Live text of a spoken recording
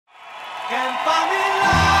can find me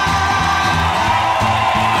love.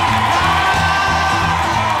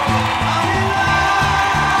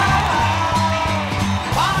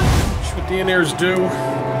 What the in-ears do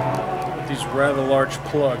with these rather large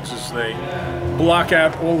plugs is they block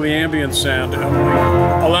out all the ambient sound and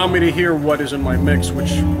allow me to hear what is in my mix,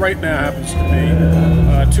 which right now happens to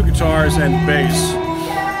be 2 guitars and bass.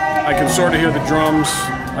 I can sort of hear the drums.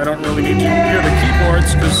 I don't really need to hear the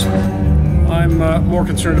keyboards because I'm more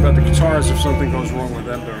concerned about the guitars if something goes wrong with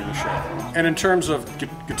them during the show. And in terms of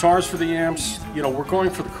guitars for the amps, you know, we're going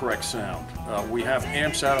for the correct sound. We have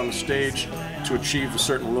amps out on the stage to achieve a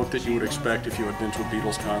certain look that you would expect if you had been to a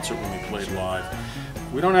Beatles concert when they played live.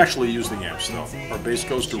 We don't actually use the amps though. Our bass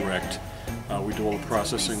goes direct. We do all the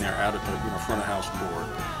processing there out at the front of house board.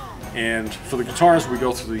 And for the guitars, we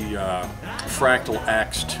go through the Fractal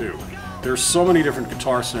Axe 2. There's so many different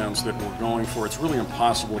guitar sounds that we're going for. It's really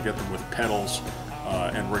impossible to get them with pedals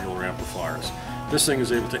and regular amplifiers. This thing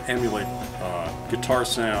is able to emulate guitar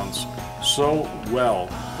sounds so well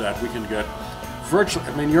that we can get virtually,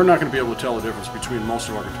 I mean, you're not going to be able to tell the difference between most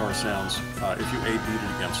of our guitar sounds if you A-beat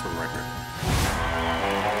it against the record.